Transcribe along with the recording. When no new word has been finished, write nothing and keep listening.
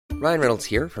Ryan Reynolds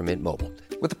here from Mint Mobile.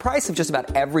 With the price of just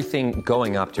about everything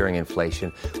going up during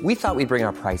inflation, we thought we'd bring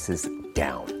our prices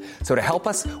down. So to help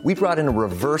us, we brought in a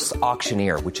reverse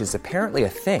auctioneer, which is apparently a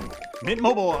thing. Mint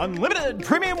Mobile Unlimited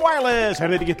Premium Wireless. How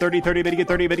to get 30, 30, bit to get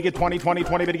 30, bit to get 20, 20,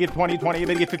 20, bit to get 20, 20,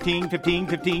 bit to get 15, 15,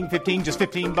 15, 15, just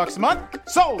 $15 a month?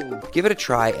 Sold! Give it a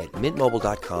try at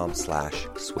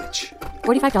mintmobile.com/switch.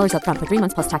 $45 up front for 3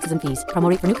 months plus taxes and fees. Promo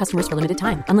rate for new customers for limited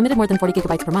time. Unlimited more than 40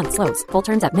 gigabytes per month. Slows full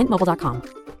terms at mintmobile.com.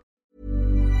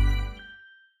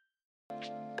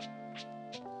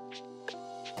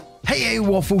 Hey,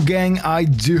 Waffle Gang, I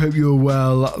do hope you're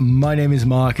well. My name is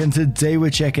Mark, and today we're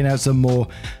checking out some more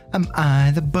Am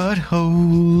I the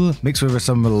Butthole? Mixed with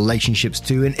some relationships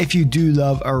too. And if you do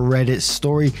love a Reddit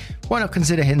story, why not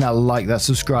consider hitting that like, that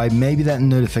subscribe, maybe that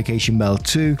notification bell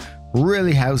too.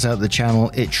 Really helps out the channel,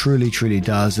 it truly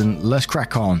does. And let's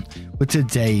crack on with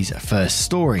today's first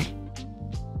story.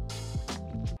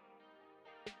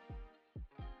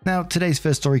 Now, today's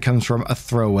first story comes from a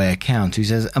throwaway account who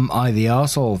says, am I the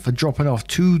arsehole for dropping off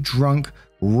 2 drunk,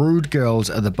 rude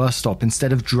girls at the bus stop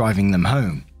instead of driving them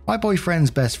home? My boyfriend's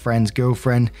best friend's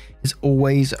girlfriend is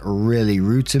always really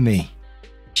rude to me.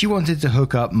 She wanted to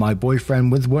hook up my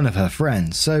boyfriend with one of her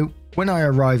friends, so when I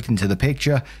arrived into the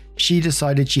picture, she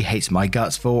decided she hates my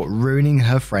guts for ruining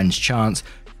her friend's chance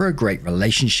for a great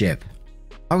relationship.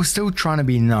 I was still trying to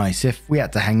be nice if we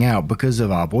had to hang out because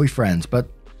of our boyfriends, but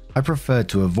I preferred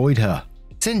to avoid her,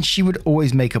 since she would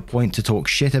always make a point to talk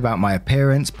shit about my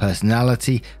appearance,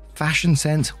 personality, fashion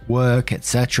sense, work,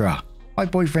 etc. My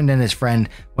boyfriend and his friend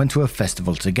went to a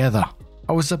festival together.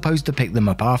 I was supposed to pick them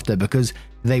up after because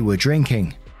they were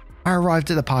drinking. I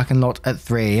arrived at the parking lot at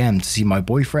 3 AM to see my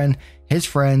boyfriend, his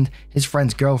friend's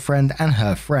girlfriend, and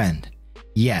her friend.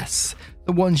 Yes,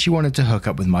 the one she wanted to hook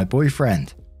up with my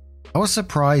boyfriend. I was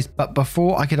surprised, but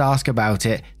before I could ask about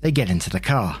it, they get into the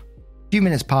car. A few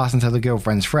minutes pass until the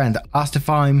girlfriend's friend asked if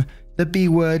I'm the B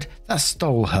word that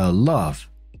stole her love,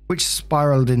 which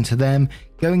spiraled into them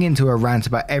going into a rant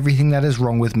about everything that is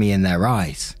wrong with me in their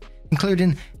eyes,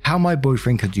 including how my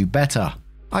boyfriend could do better.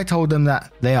 I told them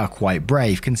that they are quite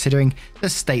brave considering the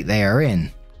state they are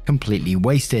in, completely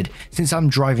wasted since I'm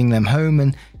driving them home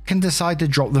and can decide to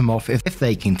drop them off if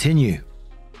they continue.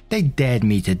 They dared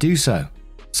me to do so.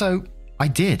 So I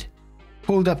did.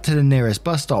 Pulled up to the nearest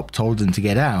bus stop, told them to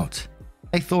get out.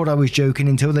 They thought I was joking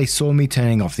until they saw me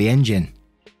turning off the engine.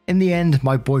 In the end,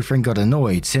 my boyfriend got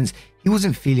annoyed since he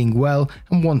wasn't feeling well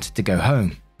and wanted to go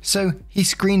home. So he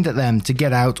screamed at them to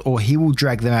get out or he will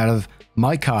drag them out of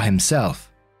my car himself.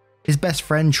 His best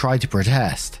friend tried to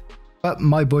protest, but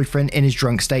my boyfriend in his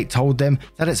drunk state told them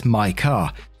that it's my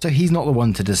car, so he's not the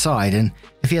one to decide, and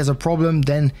if he has a problem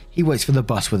then he waits for the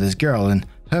bus with his girl and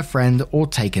her friend or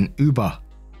take an Uber.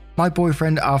 My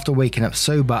boyfriend, after waking up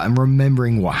sober and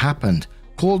remembering what happened,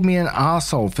 called me an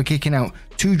arsehole for kicking out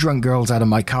 2 drunk girls out of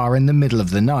my car in the middle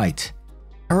of the night.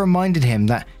 I reminded him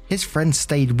that his friend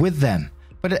stayed with them,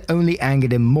 but it only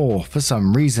angered him more for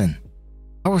some reason.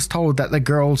 I was told that the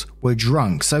girls were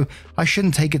drunk, so I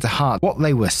shouldn't take it to heart what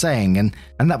they were saying, and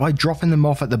that by dropping them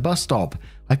off at the bus stop,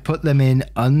 I put them in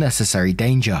unnecessary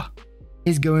danger.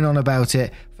 He's going on about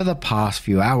it for the past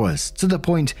few hours, to the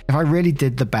point if I really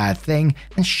did the bad thing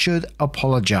and should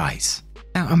apologize.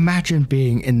 Now imagine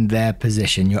being in their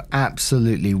position, you're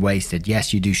absolutely wasted.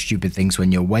 Yes, you do stupid things when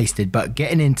you're wasted, but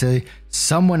getting into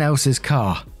someone else's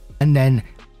car and then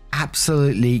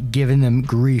absolutely giving them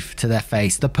grief to their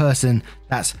face, the person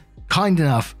that's kind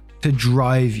enough to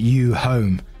drive you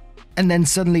home, and then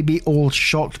suddenly be all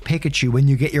shocked Pikachu when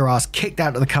you get your ass kicked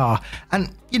out of the car.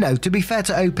 And, you know, to be fair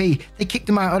to OP, they kicked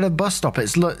him out at a bus stop.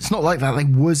 It's not like that they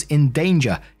was in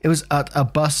danger. It was at a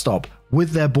bus stop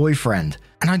with their boyfriend.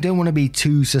 And I don't want to be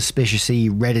too suspiciously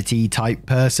Reddit-y type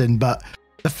person, but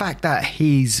the fact that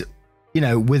he's, you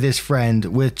know, with his friend,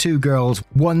 with 2 girls,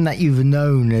 one that you've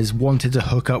known has wanted to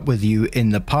hook up with you in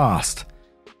the past.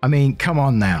 I mean, come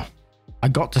on now. I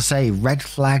got to say, red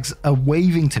flags are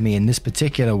waving to me in this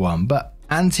particular one, but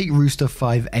Antique Rooster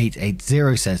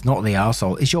 5880 says, not the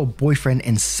arsehole, is your boyfriend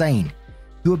insane?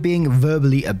 You are being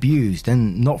verbally abused,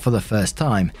 and not for the first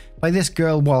time, by this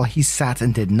girl while he sat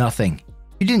and did nothing.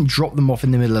 You didn't drop them off in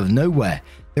the middle of nowhere.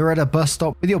 They were at a bus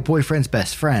stop with your boyfriend's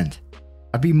best friend.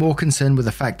 I'd be more concerned with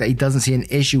the fact that he doesn't see an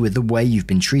issue with the way you've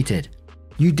been treated.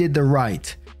 You did the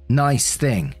right, nice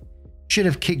thing. Should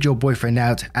have kicked your boyfriend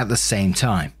out at the same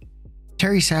time.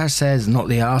 Terry Sauer says, not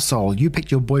the arsehole, you picked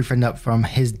your boyfriend up from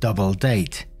his double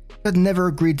date. You had never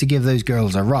agreed to give those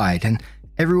girls a ride, and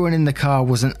everyone in the car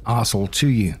was an arsehole to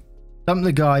you. Dump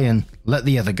the guy and let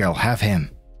the other girl have him.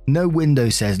 No Window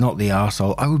says, not the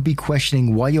arsehole, I would be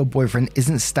questioning why your boyfriend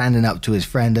isn't standing up to his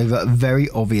friend over very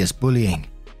obvious bullying.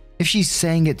 If she's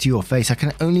saying it to your face, I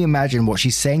can only imagine what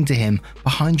she's saying to him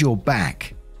behind your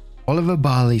back. Oliver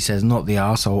Barley says not the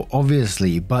arsehole,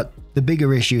 obviously, but the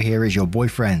bigger issue here is your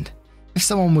boyfriend. If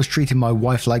someone was treating my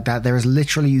wife like that, there is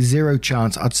literally zero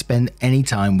chance I'd spend any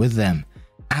time with them.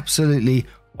 Absolutely,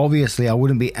 obviously, I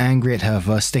wouldn't be angry at her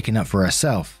for sticking up for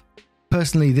herself.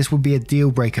 Personally, this would be a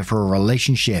deal breaker for a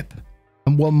relationship.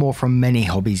 And one more from Many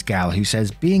Hobbies Gal, who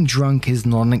says being drunk is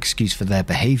not an excuse for their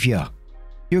behavior.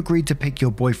 You agreed to pick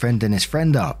your boyfriend and his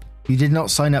friend up. You did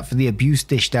not sign up for the abuse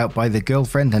dished out by the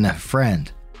girlfriend and her friend.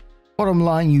 Bottom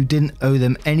line, you didn't owe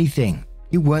them anything.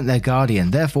 You weren't their guardian,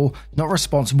 therefore not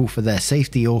responsible for their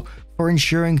safety or for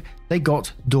ensuring they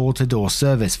got door-to-door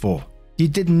service for. You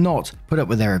did not put up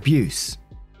with their abuse.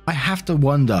 I have to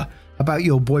wonder about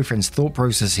your boyfriend's thought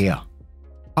process here.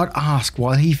 I'd ask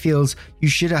why he feels you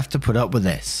should have to put up with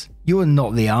this. You are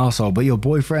not the arsehole, but your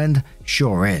boyfriend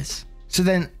sure is. So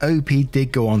then OP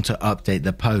did go on to update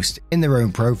the post in their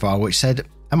own profile, which said,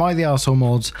 "Am I the arsehole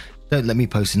mods? Don't let me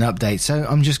post an update, so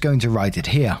I'm just going to write it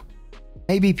here.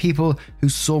 Maybe people who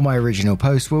saw my original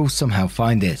post will somehow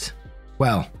find it."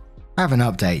 Well, I have an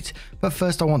update, but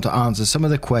first I want to answer some of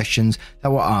the questions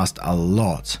that were asked a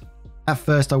lot. At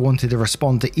first I wanted to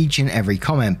respond to each and every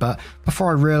comment, but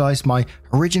before I realized my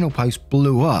original post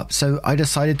blew up, so I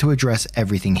decided to address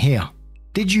everything here.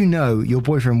 Did you know your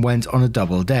boyfriend went on a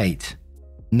double date?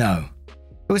 No.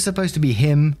 It was supposed to be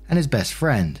him and his best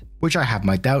friend, which I have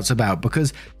my doubts about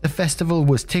because the festival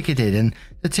was ticketed and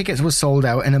the tickets were sold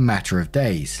out in a matter of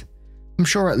days. I'm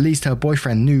sure at least her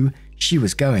boyfriend knew she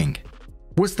was going.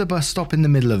 Was the bus stop in the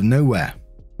middle of nowhere?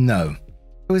 No.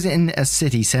 It was in a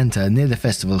city centre near the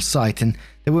festival site and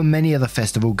there were many other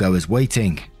festival goers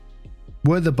waiting.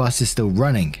 Were the buses still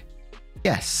running?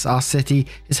 Yes, our city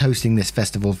is hosting this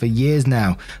festival for years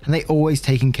now and they always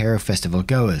taking care of festival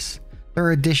goers. There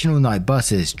are additional night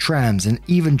buses, trams and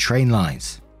even train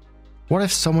lines. What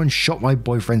if someone shot my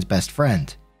boyfriend's best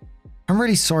friend? I'm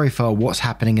really sorry for what's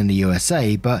happening in the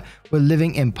USA, but we're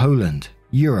living in Poland,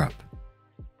 Europe.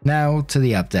 Now to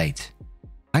the update.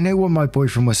 I know why my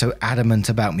boyfriend was so adamant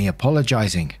about me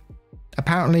apologizing.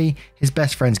 Apparently, his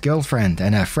best friend's girlfriend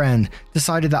and her friend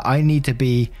decided that I need to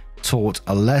be taught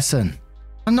a lesson.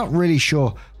 I'm not really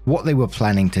sure what they were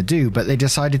planning to do, but they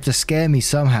decided to scare me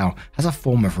somehow as a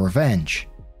form of revenge.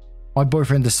 My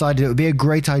boyfriend decided it would be a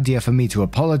great idea for me to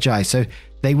apologize so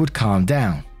they would calm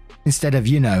down, instead of,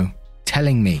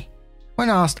 telling me.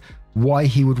 When asked why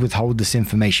he would withhold this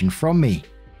information from me,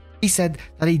 he said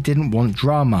that he didn't want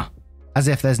drama, as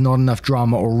if there's not enough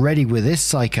drama already with this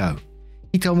psycho.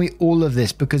 He told me all of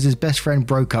this because his best friend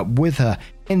broke up with her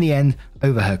in the end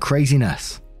over her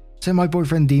craziness. So my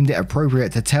boyfriend deemed it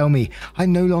appropriate to tell me I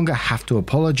no longer have to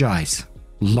apologize.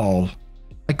 Lol.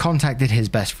 I contacted his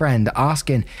best friend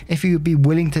asking if he would be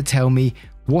willing to tell me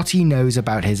what he knows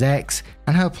about his ex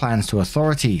and her plans to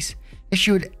authorities, if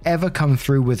she would ever come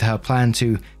through with her plan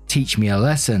to teach me a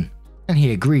lesson, and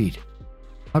he agreed.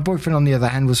 My boyfriend on the other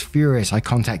hand was furious I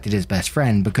contacted his best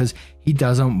friend because he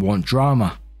doesn't want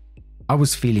drama. I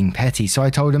was feeling petty, so I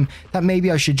told him that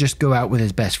maybe I should just go out with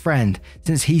his best friend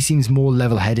since he seems more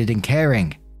level-headed and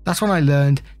caring. That's when I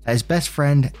learned that his best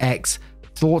friend, ex,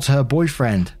 thought her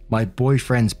boyfriend, my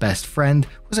boyfriend's best friend,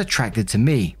 was attracted to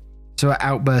me, so her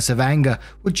outbursts of anger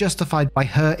were justified by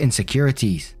her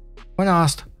insecurities. When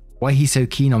asked why he's so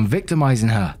keen on victimizing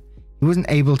her, he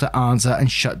wasn't able to answer and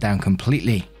shut down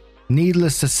completely.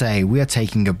 Needless to say, we are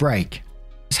taking a break.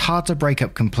 It's hard to break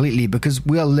up completely because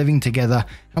we are living together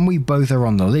and we both are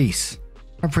on the lease.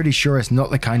 I'm pretty sure it's not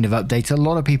the kind of update a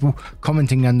lot of people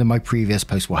commenting under my previous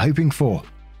post were hoping for,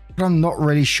 but I'm not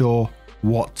really sure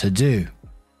what to do.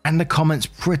 And the comments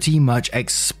pretty much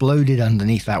exploded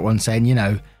underneath that one saying,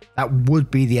 that would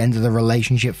be the end of the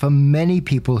relationship for many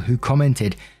people who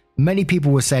commented. Many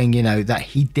people were saying, that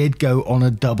he did go on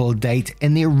a double date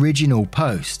in the original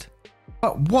post.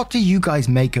 But what do you guys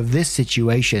make of this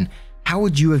situation? How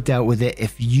would you have dealt with it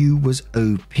if you was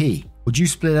OP? Would you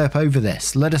split up over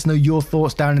this? Let us know your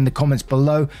thoughts down in the comments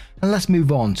below, and let's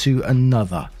move on to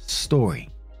another story.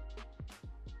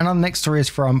 And our next story is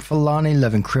from Fulani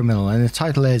Loving Criminal, and the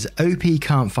title is OP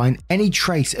can't find any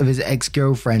trace of his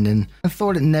ex-girlfriend and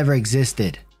thought it never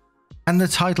existed. And the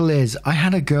title is I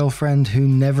had a girlfriend who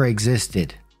never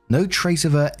existed. No trace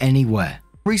of her anywhere.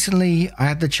 Recently, I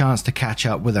had the chance to catch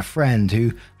up with a friend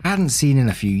who I hadn't seen in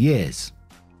a few years.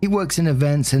 He works in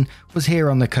events and was here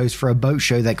on the coast for a boat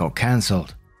show that got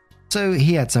cancelled. So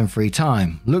he had some free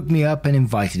time, looked me up and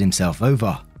invited himself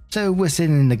over. So we're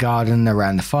sitting in the garden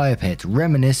around the fire pit,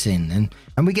 reminiscing,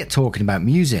 and we get talking about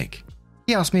music.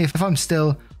 He asked me if I'm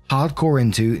still hardcore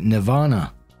into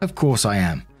Nirvana. Of course I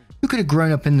am. Who could have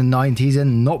grown up in the 90s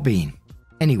and not been?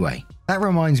 Anyway, that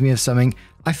reminds me of something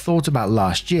I thought about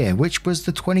last year, which was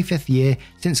the 25th year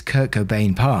since Kurt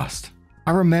Cobain passed.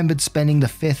 I remembered spending the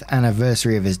 5th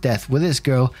anniversary of his death with this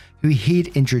girl who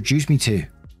he'd introduced me to.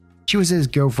 She was his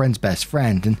girlfriend's best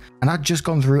friend, and I'd just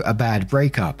gone through a bad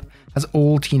breakup, as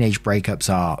all teenage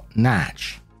breakups are,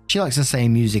 natch. She likes the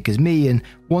same music as me and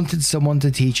wanted someone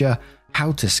to teach her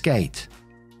how to skate.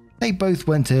 They both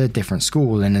went to a different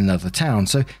school in another town,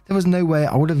 so there was no way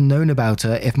I would have known about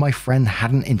her if my friend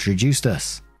hadn't introduced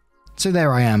us. So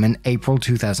there I am in April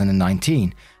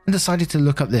 2019 and decided to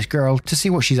look up this girl to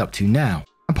see what she's up to now,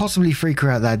 and possibly freak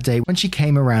her out that day when she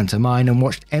came around to mine and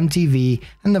watched MTV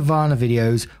and Nirvana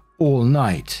videos all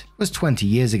night. It was 20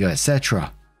 years ago,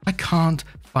 etc. I can't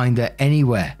find her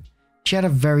anywhere. She had a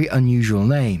very unusual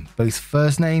name, both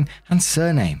first name and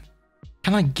surname.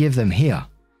 Can I give them here?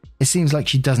 It seems like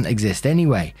she doesn't exist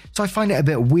anyway, so I find it a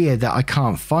bit weird that I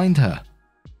can't find her.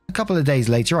 A couple of days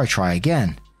later I try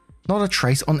again. Not a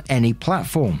trace on any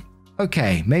platform.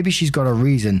 Okay, maybe she's got a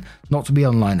reason not to be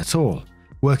online at all.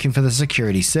 Working for the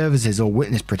security services or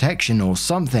witness protection or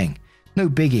something. No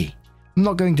biggie. I'm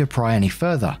not going to pry any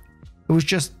further. It was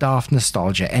just daft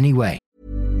nostalgia anyway.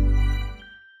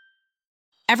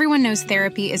 Everyone knows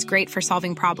therapy is great for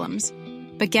solving problems,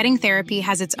 but getting therapy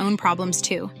has its own problems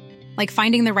too, like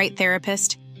finding the right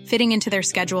therapist, fitting into their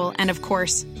schedule, and of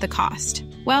course, the cost.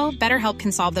 Well, BetterHelp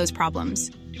can solve those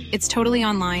problems. It's totally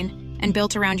online and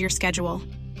built around your schedule.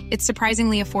 It's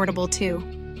surprisingly affordable too.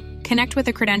 Connect with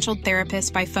a credentialed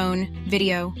therapist by phone,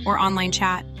 video, or online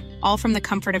chat, all from the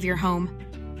comfort of your home.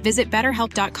 Visit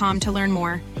BetterHelp.com to learn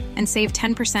more and save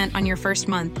 10% on your first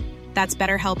month. That's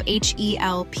BetterHelp,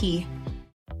 H-E-L-P.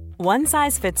 One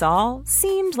size fits all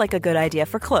seemed like a good idea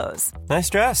for clothes.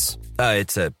 Nice dress.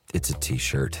 It's a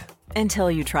t-shirt. Until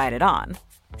you tried it on.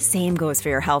 Same goes for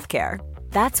your healthcare.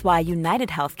 That's why United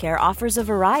Healthcare offers a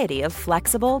variety of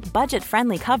flexible,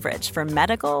 budget-friendly coverage for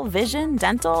medical, vision,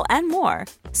 dental, and more.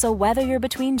 So whether you're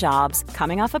between jobs,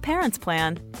 coming off a parent's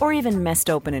plan, or even missed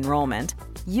open enrollment,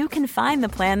 you can find the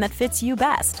plan that fits you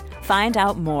best. Find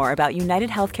out more about United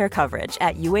Healthcare coverage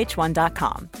at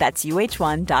uh1.com. That's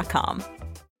uh1.com.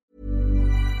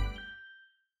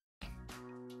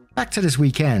 Back to this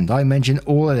weekend, I mention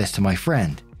all of this to my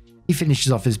friend. He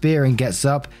finishes off his beer and gets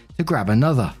up to grab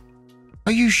another.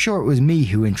 Are you sure it was me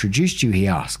who introduced you? He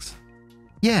asks.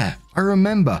 Yeah, I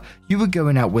remember you were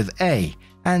going out with A,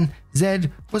 and Z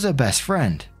was her best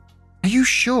friend. Are you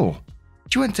sure?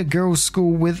 She went to girls'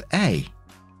 school with A.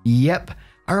 Yep,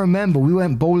 I remember we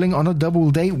went bowling on a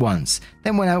double date once,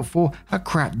 then went out for a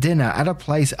crap dinner at a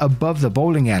place above the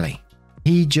bowling alley.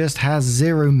 He just has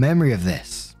zero memory of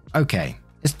this. Okay,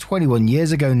 it's 21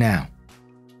 years ago now.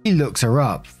 He looks her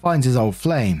up, finds his old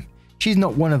flame. She's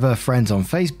not one of her friends on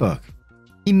Facebook.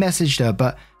 He messaged her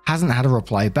but hasn't had a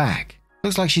reply back.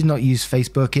 Looks like she's not used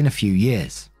Facebook in a few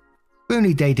years. We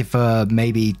only dated for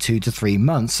maybe 2 to 3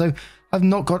 months, so I've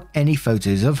not got any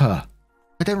photos of her.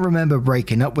 I don't remember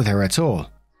breaking up with her at all.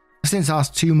 I've since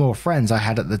asked 2 more friends I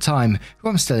had at the time who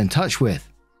I'm still in touch with.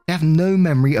 They have no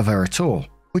memory of her at all,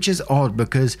 which is odd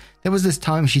because there was this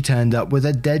time she turned up with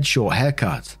a dead short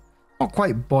haircut. Not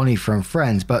quite Bonnie from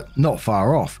Friends, but not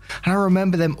far off, and I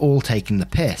remember them all taking the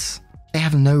piss. They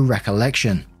have no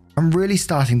recollection. I'm really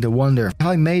starting to wonder if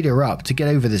I made her up to get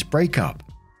over this breakup.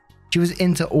 She was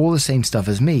into all the same stuff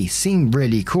as me, seemed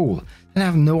really cool, and I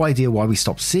have no idea why we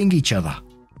stopped seeing each other.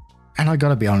 And I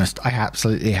gotta be honest, I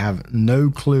absolutely have no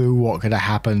clue what could have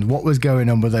happened, what was going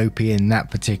on with OP in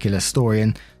that particular story,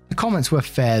 and the comments were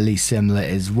fairly similar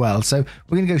as well, so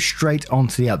we're gonna go straight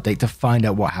onto the update to find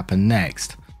out what happened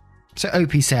next. So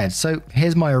OP said, so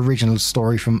here's my original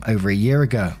story from over a year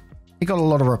ago. It got a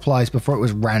lot of replies before it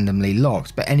was randomly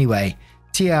locked, but anyway,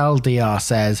 TLDR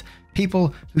says,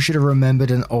 people who should have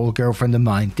remembered an old girlfriend of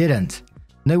mine didn't.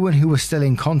 No one who was still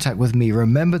in contact with me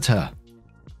remembered her.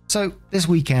 So this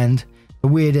weekend, the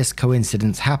weirdest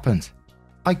coincidence happened.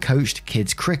 I coached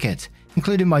kids cricket,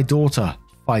 including my daughter,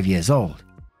 5 years old.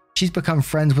 She's become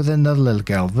friends with another little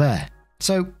girl there.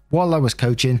 So while I was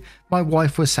coaching, my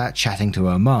wife was sat chatting to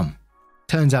her mum.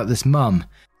 Turns out this mum,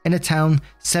 in a town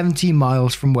 70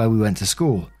 miles from where we went to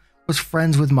school, was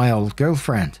friends with my old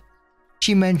girlfriend.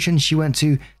 She mentioned she went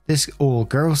to this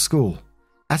all-girls school,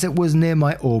 as it was near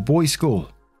my all-boys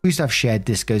school. We used to have shared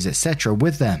discos, etc.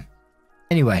 with them.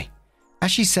 Anyway,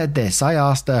 as she said this, I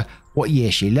asked her what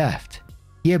year she left.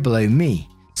 Year below me,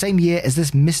 same year as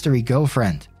this mystery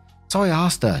girlfriend. So I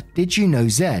asked her, did you know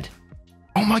Z?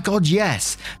 Oh my god,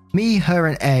 yes! Me, her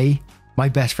and A, my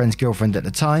best friend's girlfriend at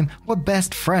the time, were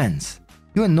best friends.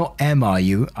 You are not M, are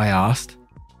you? I asked.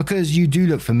 Because you do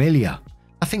look familiar.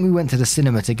 I think we went to the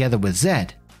cinema together with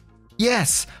Zed.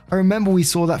 Yes, I remember we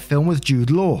saw that film with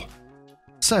Jude Law.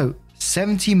 So,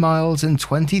 70 miles and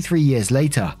 23 years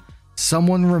later,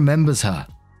 someone remembers her.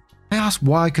 I asked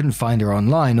why I couldn't find her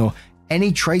online or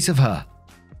any trace of her.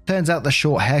 Turns out the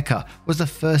short haircut was the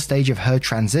first stage of her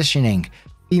transitioning,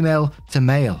 female to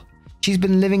male. She's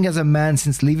been living as a man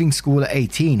since leaving school at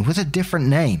 18 with a different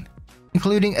name,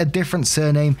 including a different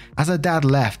surname as her dad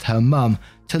left her mum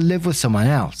to live with someone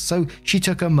else, so she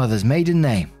took her mother's maiden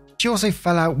name. She also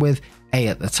fell out with A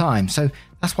at the time, so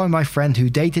that's why my friend who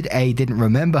dated A didn't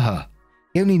remember her.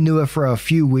 He only knew her for a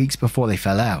few weeks before they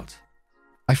fell out.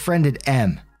 I friended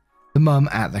M, the mum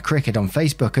at the cricket, on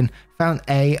Facebook and found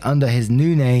A under his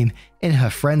new name in her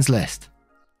friends list.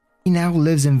 He now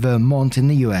lives in Vermont in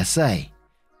the USA,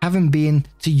 having been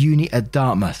to uni at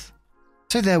Dartmouth.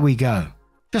 So there we go.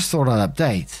 Just thought I'd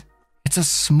update. It's a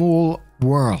small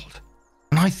world.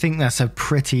 And I think that's a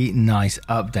pretty nice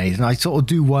update. And I sort of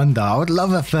do wonder, I would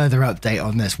love a further update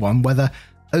on this one, whether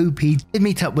OP did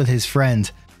meet up with his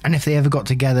friend and if they ever got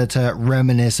together to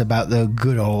reminisce about the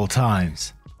good old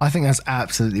times. I think that's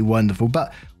absolutely wonderful.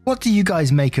 But what do you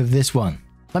guys make of this one?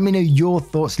 Let me know your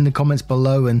thoughts in the comments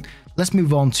below and let's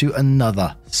move on to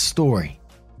another story.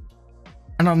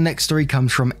 And our next story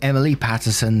comes from Emily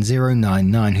Patterson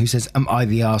 099, who says, am I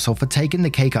the arsehole for taking the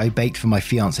cake I baked for my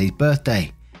fiance's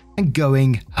birthday and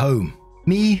going home?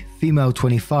 Me, female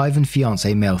 25 and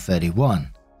fiance male 31.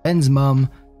 Ben's mum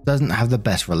doesn't have the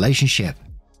best relationship.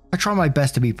 I try my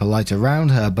best to be polite around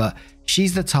her, but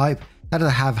she's the type that'll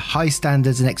have high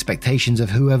standards and expectations of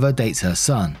whoever dates her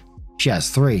son. She has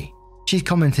 3. She's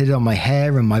commented on my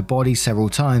hair and my body several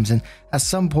times and at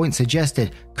some point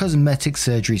suggested cosmetic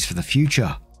surgeries for the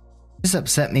future. This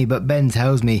upset me, but Ben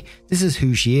tells me this is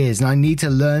who she is and I need to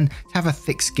learn to have a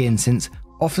thick skin since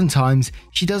oftentimes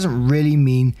she doesn't really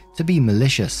mean to be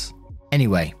malicious.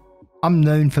 Anyway, I'm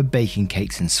known for baking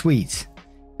cakes and sweets.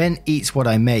 Ben eats what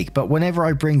I make, but whenever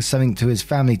I bring something to his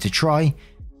family to try,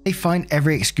 they find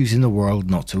every excuse in the world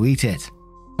not to eat it.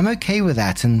 I'm okay with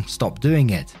that and stop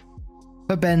doing it.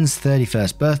 For Ben's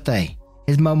 31st birthday,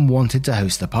 his mum wanted to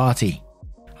host the party.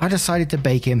 I decided to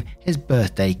bake him his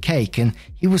birthday cake and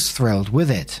he was thrilled with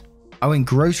it. I went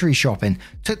grocery shopping,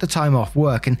 took the time off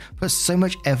work and put so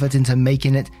much effort into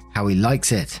making it how he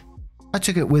likes it. I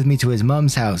took it with me to his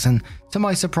mum's house and to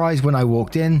my surprise when I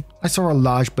walked in, I saw a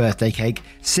large birthday cake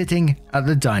sitting at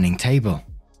the dining table.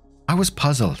 I was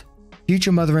puzzled.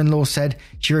 Future mother-in-law said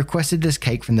she requested this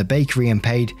cake from the bakery and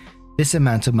paid this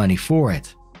amount of money for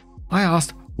it. I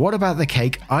asked, what about the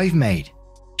cake I've made?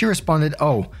 She responded,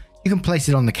 oh, you can place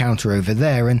it on the counter over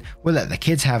there and we'll let the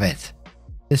kids have it.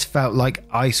 This felt like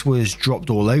ice was dropped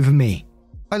all over me.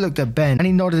 I looked at Ben and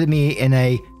he nodded at me in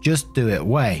a just do it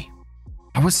way.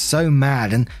 I was so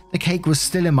mad and the cake was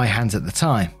still in my hands at the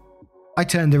time. I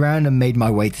turned around and made my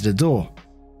way to the door.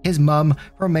 His mum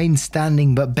remained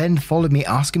standing, but Ben followed me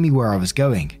asking me where I was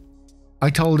going. I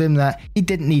told him that he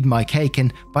didn't need my cake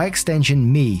and by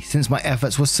extension me, since my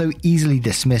efforts were so easily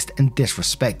dismissed and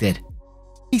disrespected.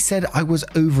 He said I was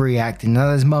overreacting and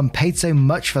that his mum paid so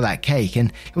much for that cake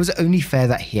and it was only fair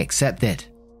that he accept it.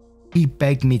 He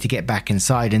begged me to get back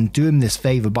inside and do him this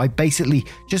favor by basically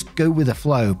just go with the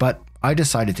flow, but I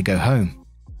decided to go home.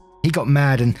 He got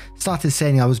mad and started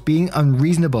saying I was being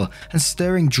unreasonable and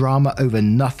stirring drama over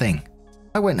nothing.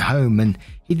 I went home and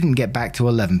he didn't get back till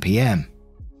 11 p.m.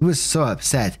 He was so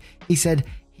upset. He said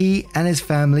he and his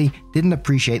family didn't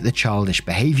appreciate the childish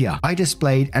behavior I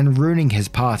displayed and ruining his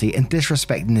party and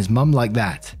disrespecting his mum like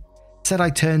that. Said I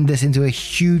turned this into a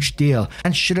huge deal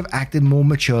and should have acted more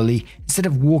maturely instead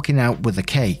of walking out with the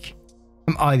cake.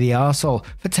 Am I the arsehole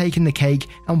for taking the cake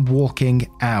and walking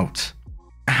out?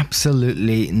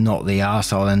 Absolutely not the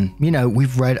arsehole. And you know,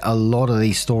 we've read a lot of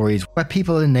these stories where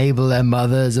people enable their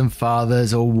mothers and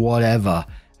fathers or whatever,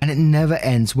 and it never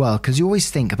ends well because you always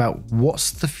think about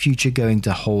what's the future going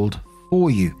to hold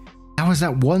for you. There was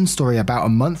that one story about a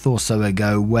month or so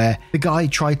ago where the guy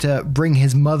tried to bring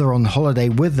his mother on holiday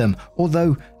with them,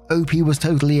 although OP was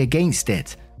totally against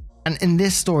it. And in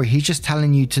this story, he's just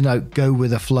telling you to go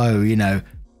with the flow, you know.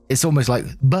 It's almost like,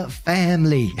 but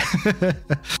family.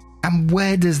 And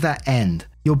where does that end?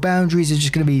 Your boundaries are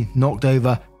just going to be knocked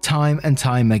over time and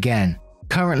time again.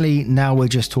 Currently, now we're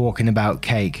just talking about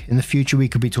cake. In the future, we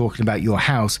could be talking about your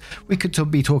house. We could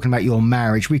be talking about your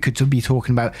marriage. We could be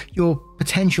talking about your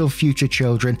potential future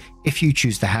children if you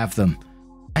choose to have them.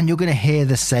 And you're going to hear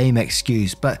the same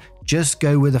excuse, but just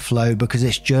go with the flow because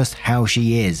it's just how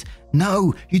she is.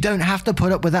 No, you don't have to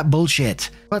put up with that bullshit.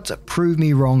 But prove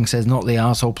me wrong, says Not the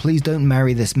Arsehole. Please don't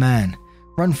marry this man.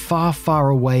 Run far, far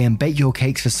away and bake your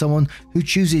cakes for someone who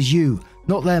chooses you,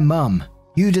 not their mum.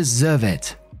 You deserve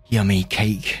it. Yummy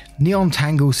cake. Neon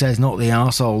Tangle says, not the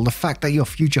arsehole. The fact that your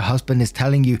future husband is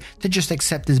telling you to just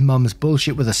accept his mum's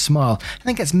bullshit with a smile and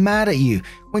then gets mad at you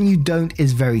when you don't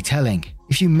is very telling.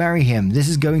 If you marry him, this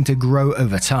is going to grow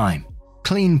over time.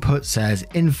 Clean Put says,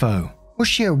 info. Was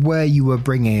she aware you were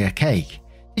bringing a cake?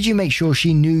 Did you make sure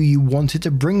she knew you wanted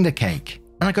to bring the cake?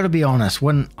 And I gotta be honest,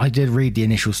 when I did read the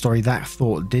initial story, that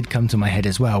thought did come to my head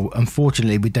as well.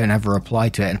 Unfortunately, we don't have a reply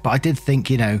to it, but I did think,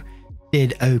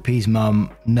 did OP's mum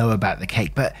know about the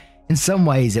cake? But in some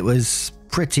ways it was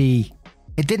it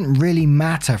didn't really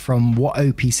matter from what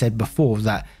OP said before,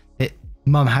 that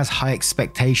mum has high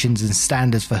expectations and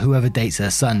standards for whoever dates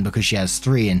her son because she has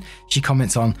 3, and she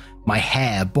comments on my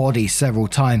hair, body several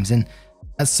times, and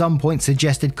at some point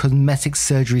suggested cosmetic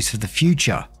surgeries for the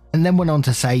future, and then went on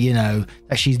to say, that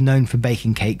she's known for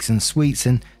baking cakes and sweets,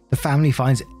 and the family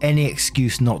finds any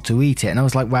excuse not to eat it. And I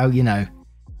was like, well,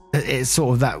 it's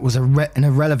sort of, that was an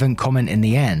irrelevant comment in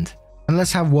the end. And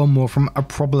let's have one more from a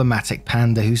problematic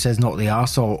panda who says, not the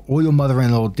arsehole. All your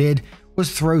mother-in-law did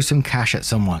was throw some cash at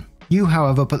someone. You,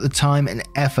 however, put the time and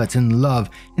effort and love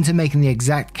into making the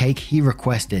exact cake he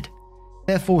requested,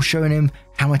 therefore showing him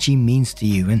how much he means to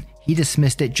you, and he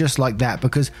dismissed it just like that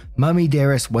because Mummy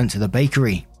Dearest went to the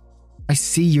bakery. I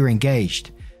see you're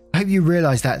engaged. I hope you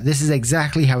realise that this is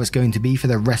exactly how it's going to be for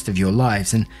the rest of your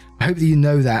lives, and I hope that you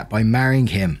know that by marrying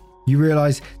him, you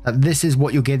realise that this is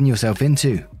what you're getting yourself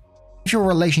into. If your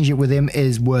relationship with him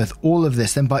is worth all of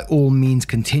this, then by all means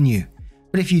continue.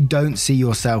 But if you don't see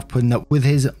yourself putting up with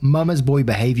his mama's boy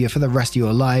behaviour for the rest of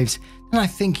your lives, then I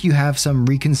think you have some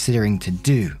reconsidering to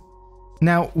do.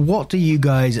 Now, what do you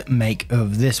guys make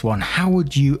of this one? How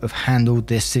would you have handled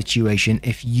this situation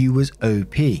if you was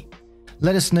OP?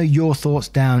 Let us know your thoughts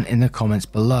down in the comments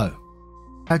below.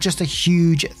 Now, just a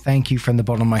huge thank you from the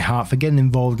bottom of my heart for getting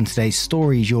involved in today's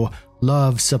stories. Your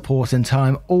love, support and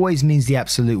time always means the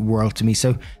absolute world to me,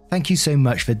 so thank you so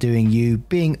much for doing you,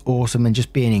 being awesome and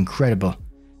just being incredible.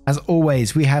 As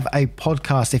always, we have a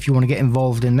podcast if you want to get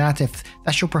involved in that. If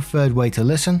that's your preferred way to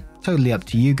listen, totally up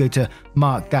to you. Go to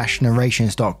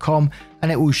mark-narrations.com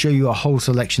and it will show you a whole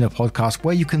selection of podcasts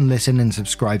where you can listen and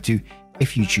subscribe to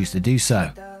if you choose to do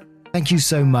so. Thank you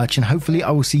so much, and hopefully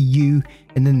I will see you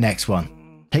in the next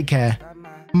one. Take care.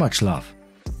 Much love.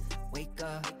 Wake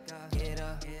up, get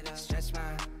up, stretch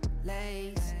my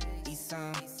legs, eat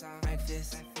some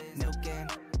breakfast, milk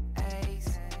and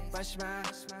eggs, brush my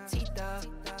teeth up,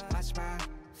 wash my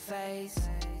face,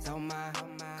 throw my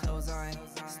clothes on,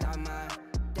 start my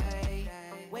day.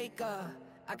 Wake up,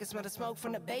 I can smell the smoke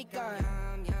from the bacon.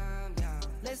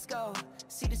 Let's go,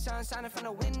 see the sun shining from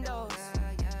the windows.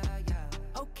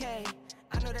 Okay,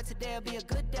 I know that today'll be a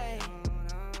good day.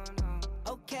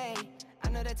 Okay, I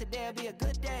know that today'll be a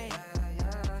good day.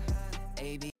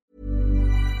 AB.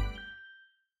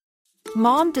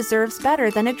 Mom deserves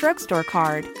better than a drugstore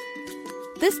card.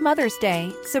 This Mother's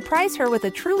Day, surprise her with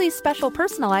a truly special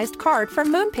personalized card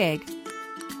from Moonpig.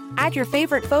 Add your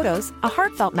favorite photos, a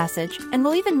heartfelt message, and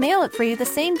we'll even mail it for you the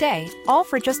same day, all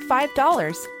for just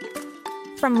 $5.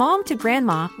 From mom to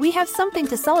grandma, we have something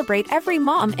to celebrate every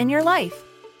mom in your life.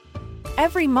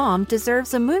 Every mom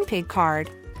deserves a Moonpig card.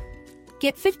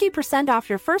 Get 50% off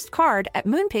your first card at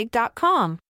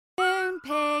moonpig.com.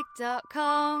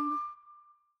 Moonpig.com